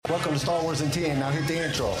Welcome to Star Wars in 10. Now hit the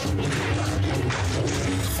intro.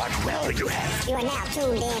 What will you have? You are now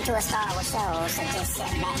tuned in to a Star Wars show, so just sit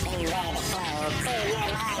back and ready to flow. Clear your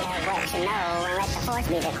mind of what you know, and let the force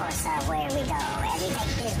be the course of where we go. As we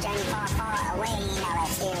take this journey far, far away, now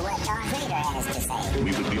let's hear what Darth Vader has to say.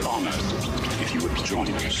 We would be honored if you would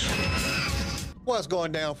join us. What's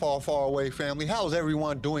going down, far, far away, family? How's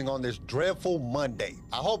everyone doing on this dreadful Monday?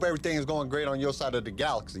 I hope everything is going great on your side of the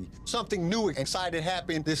galaxy. Something new and exciting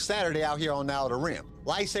happened this Saturday out here on the Outer Rim.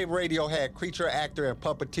 Lightsaber Radio had creature, actor, and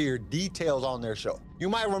puppeteer Details on their show. You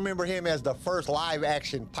might remember him as the first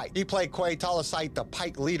live-action Pike. He played Quay Talasite, the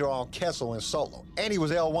Pike leader on Kessel and Solo, and he was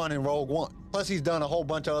L1 in Rogue One. Plus, he's done a whole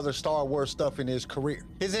bunch of other Star Wars stuff in his career.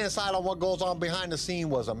 His insight on what goes on behind the scene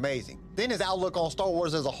was amazing. Then his outlook on Star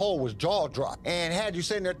Wars as a whole was jaw-dropping, and had you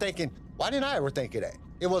sitting there thinking, why didn't I ever think of that?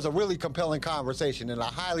 It was a really compelling conversation, and I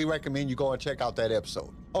highly recommend you go and check out that episode.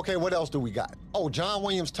 Okay, what else do we got? Oh, John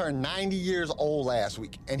Williams turned 90 years old last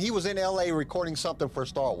week, and he was in LA recording something for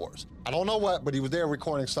Star Wars. I don't know what, but he was there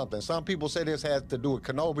recording something. Some people say this has to do with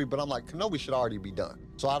Kenobi, but I'm like, Kenobi should already be done.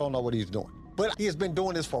 So I don't know what he's doing. But he has been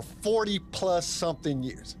doing this for 40 plus something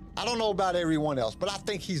years. I don't know about everyone else, but I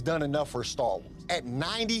think he's done enough for Star Wars. At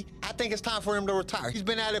 90, I think it's time for him to retire. He's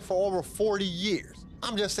been at it for over 40 years.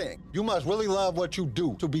 I'm just saying, you must really love what you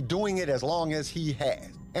do to be doing it as long as he has.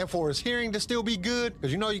 And for his hearing to still be good,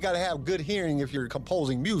 because you know you got to have good hearing if you're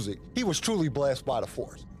composing music, he was truly blessed by the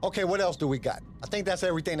Force. Okay, what else do we got? I think that's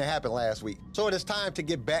everything that happened last week. So it is time to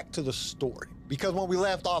get back to the story. Because when we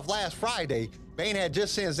left off last Friday, Bane had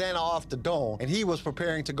just sent Xana off the dome, and he was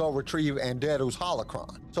preparing to go retrieve Anderu's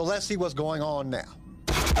holocron. So let's see what's going on now.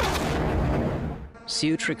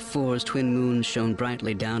 Seotric 4's twin moons shone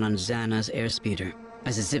brightly down on Xana's airspeeder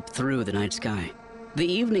as it zipped through the night sky.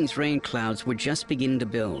 The evening's rain clouds were just beginning to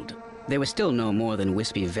build. They were still no more than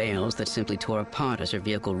wispy veils that simply tore apart as her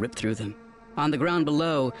vehicle ripped through them. On the ground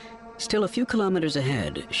below, still a few kilometers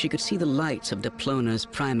ahead, she could see the lights of Diplona's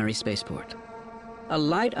primary spaceport. A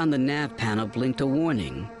light on the nav panel blinked a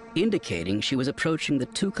warning, indicating she was approaching the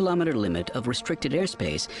 2-kilometer limit of restricted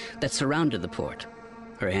airspace that surrounded the port.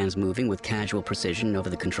 Her hands moving with casual precision over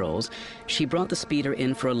the controls, she brought the speeder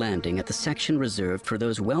in for a landing at the section reserved for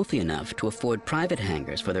those wealthy enough to afford private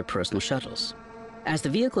hangars for their personal shuttles. As the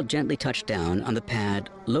vehicle gently touched down on the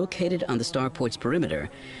pad located on the starport's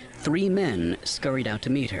perimeter, 3 men scurried out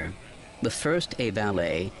to meet her. The first, a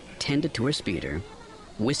valet, tended to her speeder,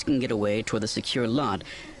 whisking it away toward the secure lot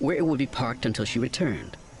where it would be parked until she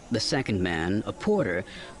returned. The second man, a porter,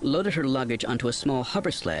 loaded her luggage onto a small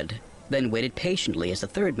hover sled, then waited patiently as the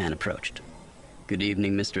third man approached. "Good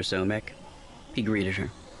evening, Mr. Somek," he greeted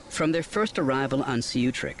her. From their first arrival on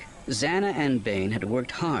Seotric, Xana and Bane had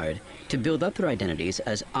worked hard to build up their identities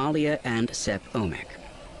as Alia and Sep Omek.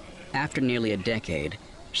 After nearly a decade,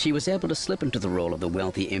 she was able to slip into the role of the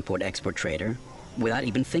wealthy import-export trader without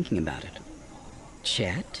even thinking about it.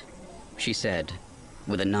 "Chet?" she said,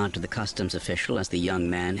 with a nod to the customs official as the young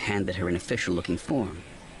man handed her an official-looking form.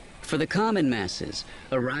 For the common masses,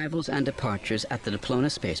 arrivals and departures at the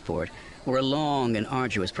Diplona spaceport were a long and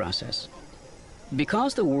arduous process.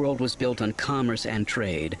 Because the world was built on commerce and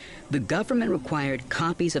trade, the government required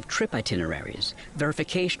copies of trip itineraries,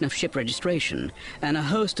 verification of ship registration, and a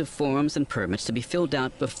host of forms and permits to be filled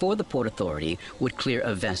out before the Port Authority would clear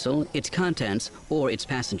a vessel, its contents, or its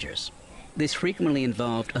passengers. This frequently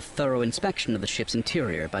involved a thorough inspection of the ship's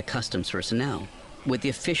interior by customs personnel, with the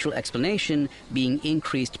official explanation being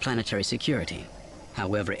increased planetary security.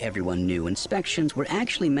 However, everyone knew inspections were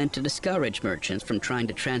actually meant to discourage merchants from trying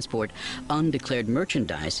to transport undeclared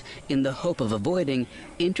merchandise in the hope of avoiding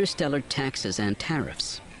interstellar taxes and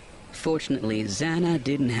tariffs. Fortunately, Xana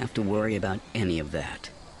didn't have to worry about any of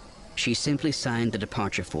that. She simply signed the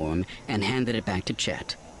departure form and handed it back to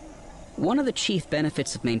Chet. One of the chief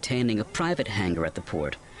benefits of maintaining a private hangar at the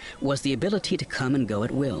port was the ability to come and go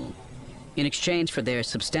at will. In exchange for their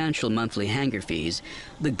substantial monthly hangar fees,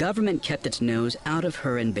 the government kept its nose out of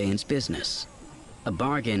her and Bane's business. A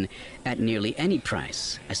bargain at nearly any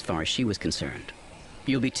price, as far as she was concerned.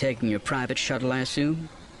 "You'll be taking your private shuttle, I assume?"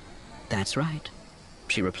 "That's right,"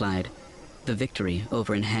 she replied. "The Victory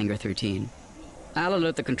over in Hangar 13. I'll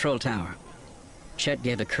alert the control tower." Chet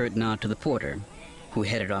gave a curt nod to the porter, who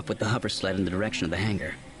headed off with the hover sled in the direction of the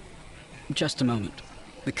hangar. "Just a moment,"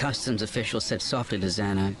 the customs official said softly to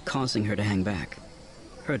Xana, causing her to hang back.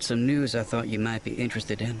 "Heard some news I thought you might be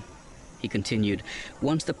interested in," he continued,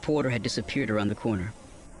 once the porter had disappeared around the corner.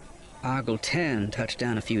 "Argyle 10 touched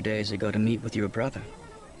down a few days ago to meet with your brother."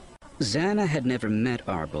 Xana had never met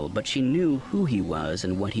Argyle, but she knew who he was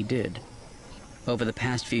and what he did. Over the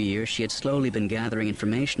past few years, she had slowly been gathering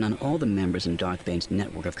information on all the members in Darth Bane's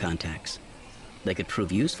network of contacts. They could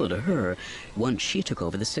prove useful to her once she took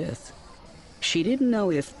over the Sith. She didn't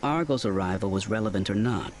know if Argyl's arrival was relevant or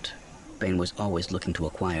not. Bane was always looking to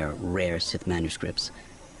acquire rare Sith manuscripts,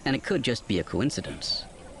 and it could just be a coincidence.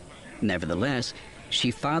 Nevertheless, she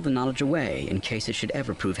filed the knowledge away in case it should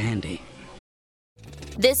ever prove handy.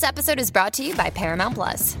 This episode is brought to you by Paramount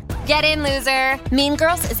Plus. Get in, loser! Mean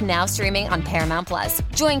Girls is now streaming on Paramount Plus.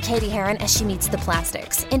 Join Katie Heron as she meets the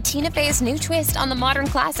plastics in Tina Fey's new twist on the modern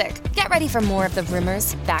classic. Get ready for more of the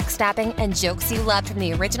rumors, backstabbing, and jokes you loved from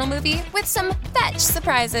the original movie with some fetch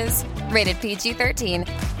surprises. Rated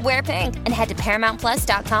PG-13. Wear pink and head to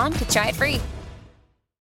ParamountPlus.com to try it free.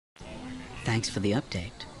 Thanks for the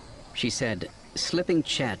update, she said, slipping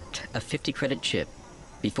Chet a 50-credit chip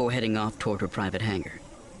before heading off toward her private hangar.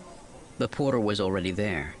 The porter was already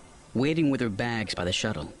there, waiting with her bags by the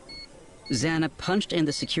shuttle. Xana punched in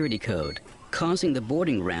the security code, causing the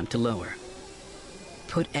boarding ramp to lower.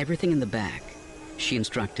 Put everything in the back, she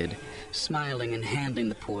instructed, smiling and handing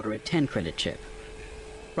the porter a 10-credit chip.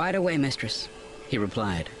 Right away, mistress, he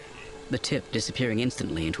replied, the tip disappearing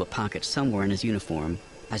instantly into a pocket somewhere in his uniform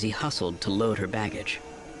as he hustled to load her baggage.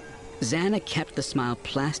 Xana kept the smile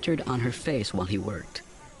plastered on her face while he worked.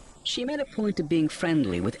 She made a point of being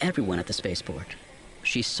friendly with everyone at the spaceport.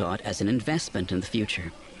 She saw it as an investment in the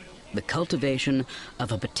future, the cultivation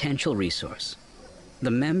of a potential resource.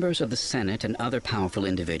 The members of the Senate and other powerful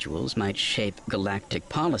individuals might shape galactic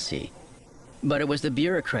policy, but it was the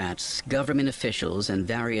bureaucrats, government officials, and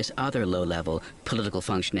various other low-level political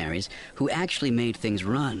functionaries who actually made things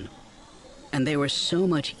run. And they were so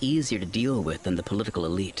much easier to deal with than the political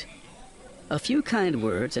elite. A few kind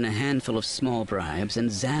words and a handful of small bribes, and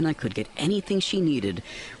Xana could get anything she needed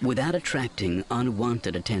without attracting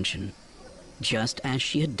unwanted attention, just as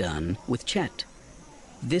she had done with Chet.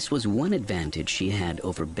 This was one advantage she had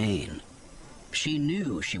over Bane. She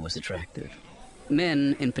knew she was attractive.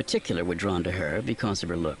 Men, in particular, were drawn to her because of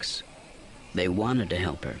her looks. They wanted to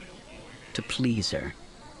help her, to please her.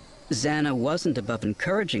 Xana wasn't above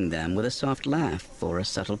encouraging them with a soft laugh or a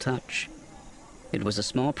subtle touch. It was a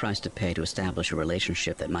small price to pay to establish a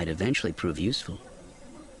relationship that might eventually prove useful.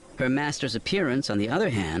 Her master's appearance, on the other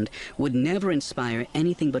hand, would never inspire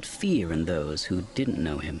anything but fear in those who didn't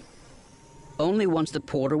know him. Only once the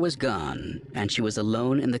porter was gone, and she was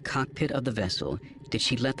alone in the cockpit of the vessel, did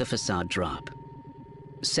she let the facade drop.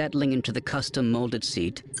 Settling into the custom-molded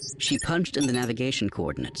seat, she punched in the navigation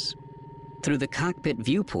coordinates. Through the cockpit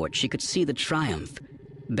viewport, she could see the Triumph,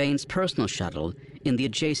 Bane's personal shuttle, in the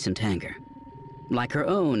adjacent hangar. Like her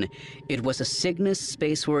own, it was a Cygnus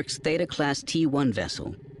Spaceworks Theta-class T-1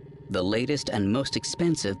 vessel, the latest and most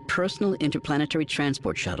expensive personal interplanetary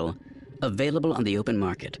transport shuttle available on the open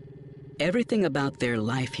market. Everything about their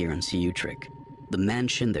life here on Ciutric, the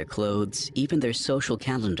mansion, their clothes, even their social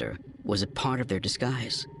calendar, was a part of their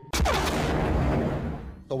disguise.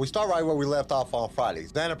 So we start right where we left off on Friday.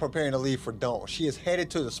 Xana preparing to leave for Dawn. She is headed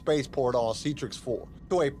to the spaceport on Citrix 4,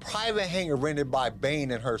 to a private hangar rented by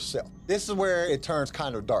Bane and herself. This is where it turns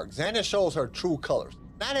kind of dark. Xana shows her true colors,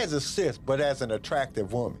 not as a Sith, but as an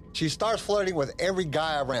attractive woman. She starts flirting with every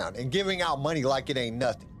guy around and giving out money like it ain't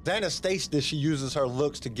nothing. Xana states that she uses her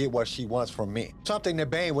looks to get what she wants from men, something that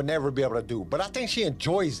Bane would never be able to do, but I think she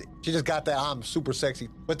enjoys it. She just got that I'm super sexy.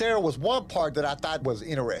 But there was one part that I thought was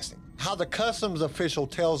interesting. How the customs official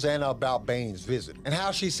tells Xana about Bane's visit, and how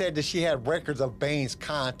she said that she had records of Bane's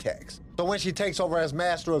contacts. So when she takes over as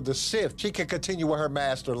master of the Sith, she can continue where her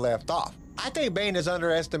master left off. I think Bane is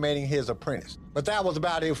underestimating his apprentice. But that was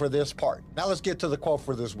about it for this part. Now let's get to the quote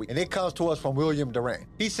for this week. And it comes to us from William Durant.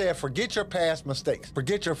 He said, forget your past mistakes.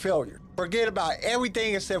 Forget your failure. Forget about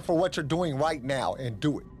everything except for what you're doing right now and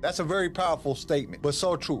do it. That's a very powerful statement, but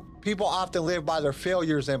so true. People often live by their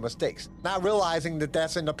failures and mistakes, not realizing that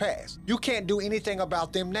that's in the past. You can't do anything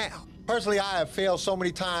about them now. Personally, I have failed so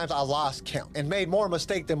many times I lost count and made more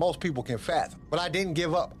mistakes than most people can fathom. But I didn't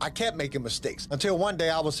give up. I kept making mistakes until one day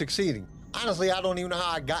I was succeeding. Honestly, I don't even know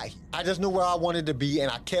how I got here. I just knew where I wanted to be and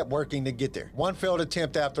I kept working to get there. One failed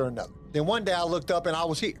attempt after another. Then one day I looked up and I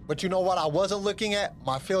was here. But you know what I wasn't looking at?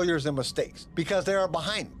 My failures and mistakes. Because they are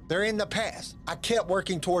behind me. They're in the past. I kept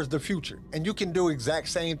working towards the future. And you can do exact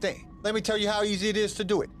same thing. Let me tell you how easy it is to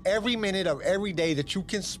do it. Every minute of every day that you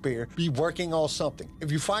can spare, be working on something.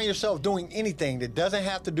 If you find yourself doing anything that doesn't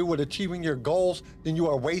have to do with achieving your goals, then you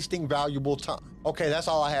are wasting valuable time. Okay, that's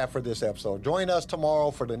all I have for this episode. Join us tomorrow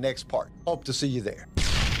for the next part. Hope to see you there.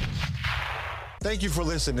 Thank you for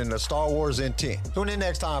listening to Star Wars Intent. Tune in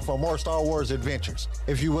next time for more Star Wars adventures.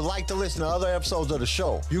 If you would like to listen to other episodes of the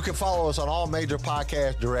show, you can follow us on all major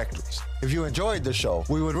podcast directories. If you enjoyed the show,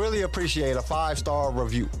 we would really appreciate a 5-star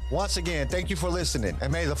review. Once again, thank you for listening,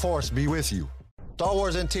 and may the Force be with you. Star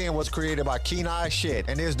Wars in 10 was created by Kenai Shit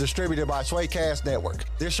and is distributed by Swaycast Network.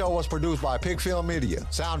 This show was produced by Pigfield Media.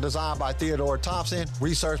 Sound designed by Theodore Thompson.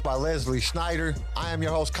 Research by Leslie Schneider. I am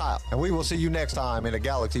your host, Kyle, and we will see you next time in a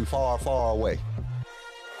galaxy far, far away.